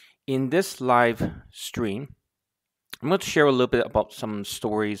In this live stream, I'm going to share a little bit about some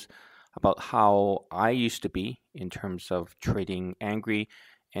stories about how I used to be in terms of trading angry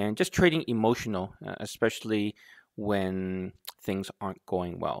and just trading emotional, especially when things aren't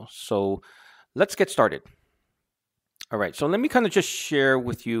going well. So let's get started. All right, so let me kind of just share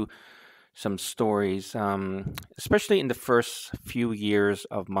with you some stories, especially in the first few years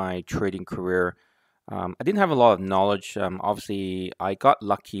of my trading career. I didn't have a lot of knowledge. Obviously, I got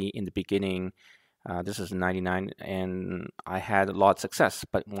lucky in the beginning. This is in 99, and I had a lot of success.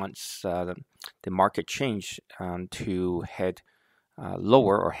 But once the market changed to head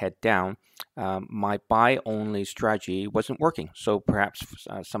lower or head down, my buy only strategy wasn't working. So perhaps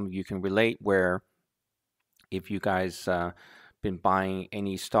some of you can relate where if you guys been buying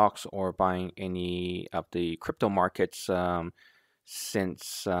any stocks or buying any of the crypto markets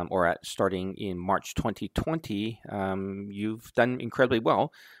since or at starting in March 2020, you've done incredibly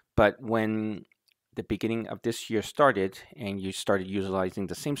well. But when the beginning of this year started and you started utilizing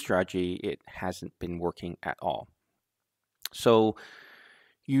the same strategy, it hasn't been working at all. So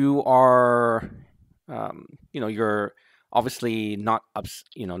you are, you're obviously not,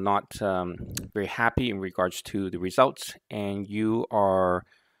 not very happy in regards to the results, and you are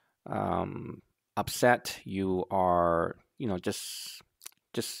upset. You are,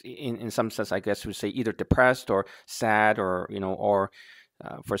 just in some sense, I guess we say either depressed or sad, or or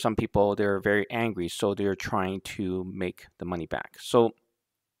for some people they're very angry, so they're trying to make the money back. So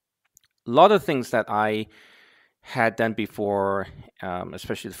a lot of things that I had done before,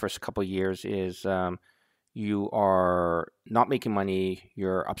 especially the first couple of years, is you are not making money,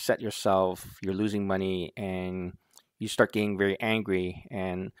 you're upset yourself, you're losing money, and you start getting very angry.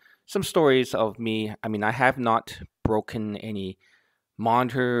 And some stories of me, I mean, I have not broken any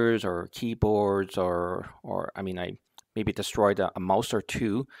monitors or keyboards, or I mean, I maybe destroyed a mouse or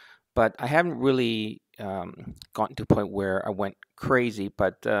two, but I haven't really gotten to a point where I went crazy.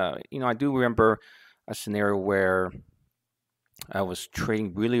 But I do remember a scenario where I was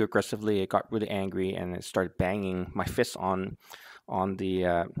trading really aggressively. I got really angry and I started banging my fist on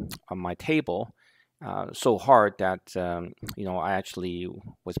my table so hard that I actually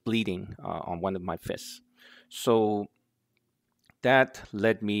was bleeding on one of my fists. So that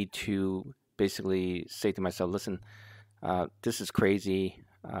led me to basically say to myself, "Listen, this is crazy.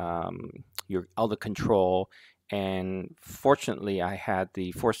 You're out of control." And fortunately, I had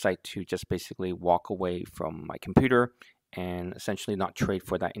the foresight to just basically walk away from my computer and essentially not trade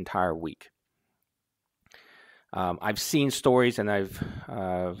for that entire week. I've seen stories and I've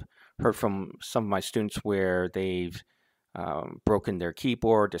heard from some of my students where they've broken their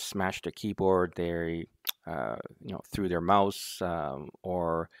keyboard, they smashed their keyboard, they threw their mouse,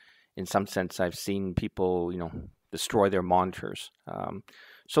 or in some sense, I've seen people destroy their monitors.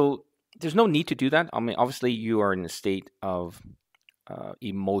 So there's no need to do that. I mean, obviously, you are in a state of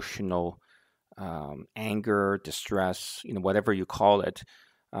emotional anger, distress, whatever you call it.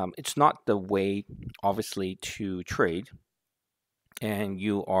 It's not the way, obviously, to trade, and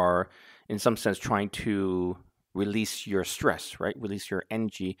you are, in some sense, trying to release your stress, right? Release your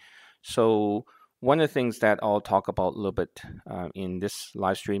energy. So one of the things that I'll talk about a little bit in this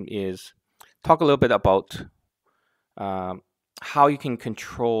live stream is talk a little bit about um, how you can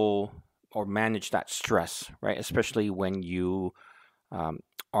control or manage that stress, right? Especially when you um,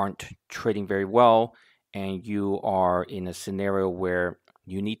 aren't trading very well and you are in a scenario where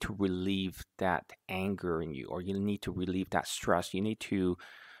you need to relieve that anger in you, or you need to relieve that stress. You need to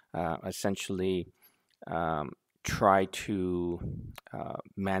essentially um, try to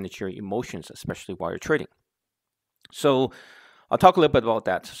manage your emotions, especially while you're trading. So I'll talk a little bit about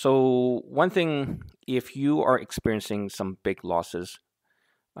that. So one thing, if you are experiencing some big losses,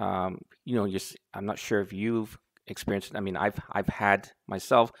 I'm not sure if you've experienced it. I mean, I've had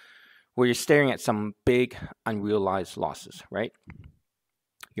myself where you're staring at some big unrealized losses, right?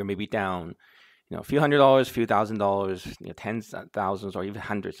 You're maybe down, a few $100s, a few $1,000s, tens of thousands, or even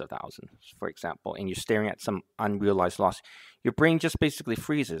hundreds of thousands, for example, and you're staring at some unrealized loss. Your brain just basically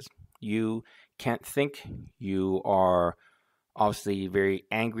freezes. You can't think. You are obviously very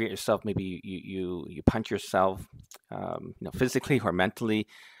angry at yourself. Maybe you punch yourself, physically or mentally,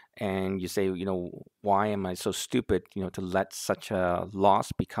 and you say, why am I so stupid, to let such a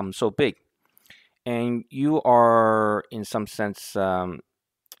loss become so big? And you are, in some sense,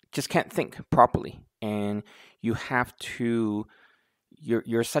 just can't think properly, and you have to.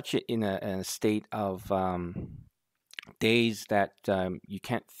 You're such in a state of days that you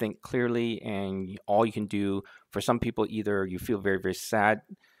can't think clearly, and all you can do, for some people, either you feel very very sad,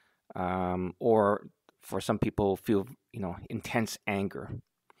 or for some people feel intense anger.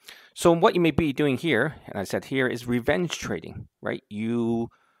 So what you may be doing here, and I said here, is revenge trading, right? You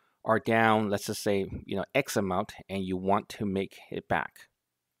are down, let's just say, X amount, and you want to make it back.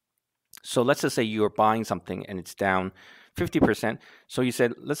 So let's just say you are buying something and it's down 50%. So you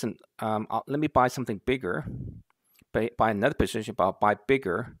said, listen, let me buy something bigger, buy another position, but I'll buy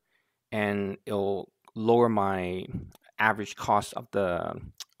bigger, and it'll lower my average cost of the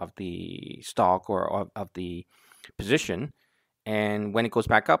stock or of the position. And when it goes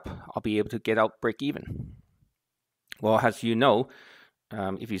back up, I'll be able to get out break even. Well, as you know,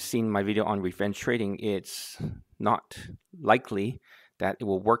 if you've seen my video on revenge trading, it's not likely that it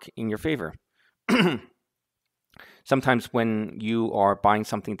will work in your favor. Sometimes when you are buying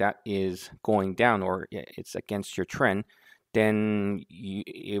something that is going down or it's against your trend, then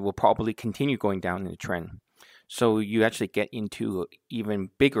it will probably continue going down in the trend. So you actually get into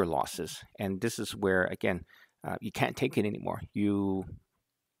even bigger losses. And this is where, again, you can't take it anymore. You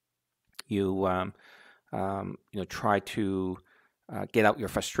try to get out your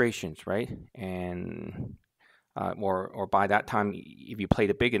frustrations, right? And or by that time, if you played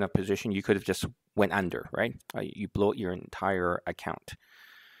a big enough position, you could have just went under, right? You blow your entire account.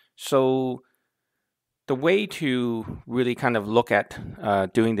 So the way to really kind of look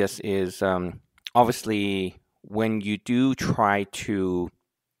at doing this is obviously when you do try to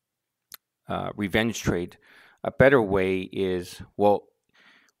revenge trade, a better way is, well,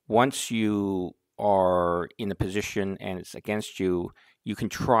 once you are in a position and it's against you, you can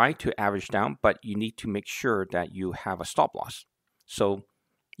try to average down, but you need to make sure that you have a stop loss. So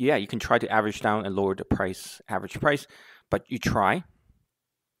yeah, you can try to average down and lower the average price, but you try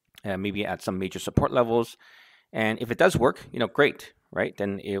maybe at some major support levels. And if it does work, great, right?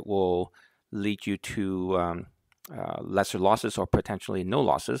 Then it will lead you to lesser losses or potentially no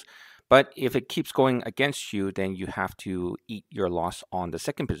losses. But if it keeps going against you, then you have to eat your loss on the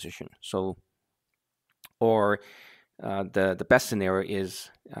second position. So, or the best scenario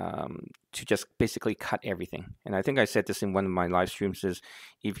is to just basically cut everything. And I think I said this in one of my live streams, is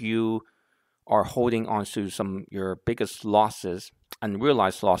if you are holding on to your biggest losses,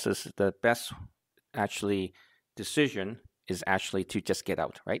 unrealized losses, the best actually decision is actually to just get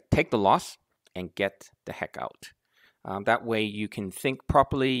out, right? Take the loss and get the heck out. That way you can think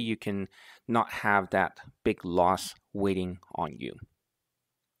properly. You can not have that big loss waiting on you.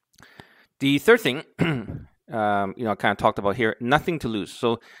 The third thing, I kind of talked about here, nothing to lose.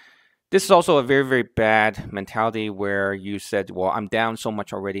 So this is also a very, very bad mentality where you said, well, I'm down so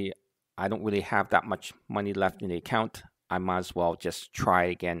much already. I don't really have that much money left in the account. I might as well just try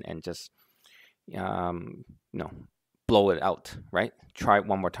again and just, blow it out, right? Try it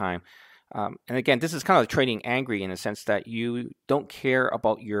one more time. And again, this is kind of trading angry in the sense that you don't care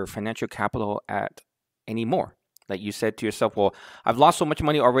about your financial capital anymore. Like you said to yourself, well, I've lost so much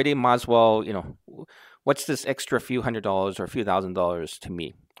money already, might as well, what's this extra few $100s or a few $1,000s to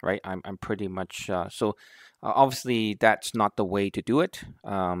me, right? I'm pretty much, obviously that's not the way to do it.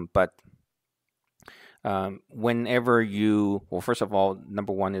 But whenever well, first of all,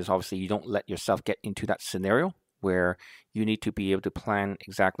 number one is obviously you don't let yourself get into that scenario where you need to be able to plan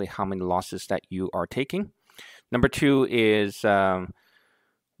exactly how many losses that you are taking. Number two is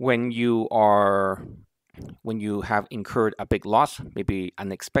when you have incurred a big loss, maybe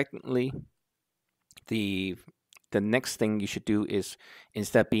unexpectedly, the next thing you should do is,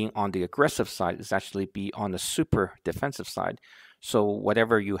 instead of being on the aggressive side, is actually be on the super defensive side. So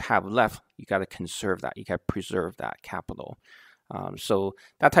whatever you have left, you got to conserve that. You got to preserve that capital. So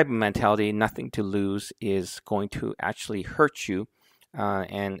that type of mentality, nothing to lose, is going to actually hurt you,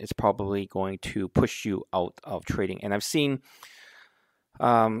 and it's probably going to push you out of trading. And I've seen,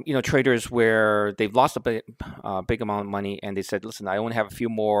 traders where they've lost a big amount of money, and they said, "Listen, I only have a few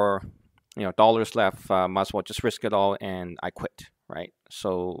more, dollars left. Might as well just risk it all, and I quit." Right.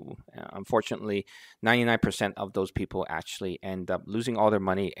 So unfortunately, 99% of those people actually end up losing all their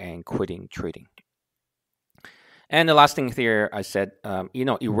money and quitting trading. And the last thing here, I said,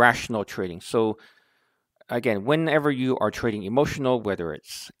 irrational trading. So again, whenever you are trading emotional, whether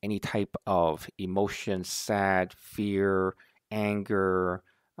it's any type of emotion, sad, fear, anger,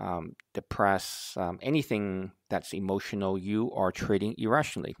 depressed, anything that's emotional, you are trading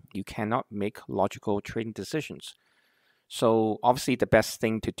irrationally. You cannot make logical trading decisions. So obviously the best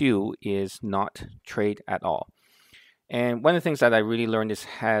thing to do is not trade at all. And one of the things that I really learned is,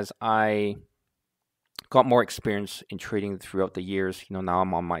 as I got more experience in trading throughout the years, now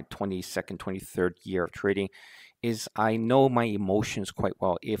I'm on my 22nd, 23rd year of trading, is I know my emotions quite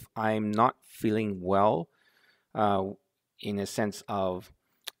well. If I'm not feeling well, in a sense of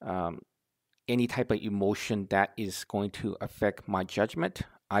any type of emotion that is going to affect my judgment,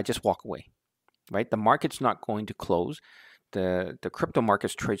 I just walk away, right? The market's not going to close. The crypto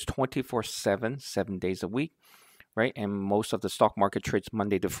markets trades 24/7, 7 days a week, right? And most of the stock market trades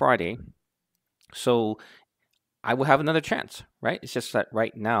Monday to Friday. So I will have another chance, right? It's just that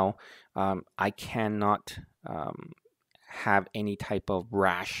right now, I cannot have any type of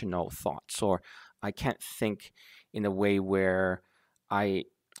rational thoughts, or I can't think in a way where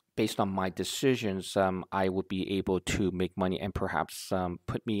based on my decisions, I would be able to make money and perhaps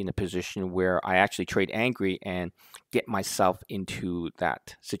put me in a position where I actually trade angry and get myself into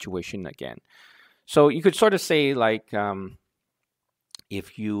that situation again. So you could sort of say like,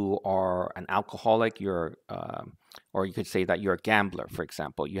 if you are an alcoholic, or you could say that you're a gambler, for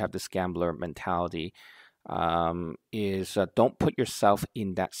example. You have this gambler mentality. Don't put yourself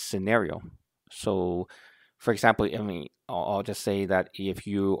in that scenario. So, for example, I mean, I'll just say that if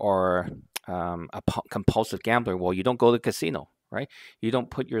you are a compulsive gambler, well, you don't go to the casino, right? You don't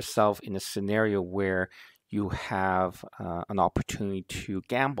put yourself in a scenario where you have an opportunity to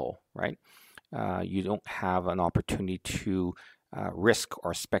gamble, right? You don't have an opportunity to risk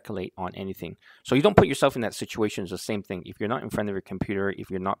or speculate on anything. So you don't put yourself in that situation. It's the same thing. If you're not in front of your computer, if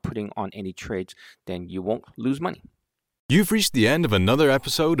you're not putting on any trades, then you won't lose money. You've reached the end of another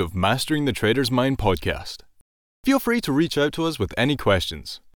episode of Mastering the Trader's Mind podcast. Feel free to reach out to us with any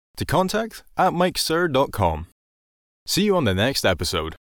questions to contact@mikesir.com. See you on the next episode.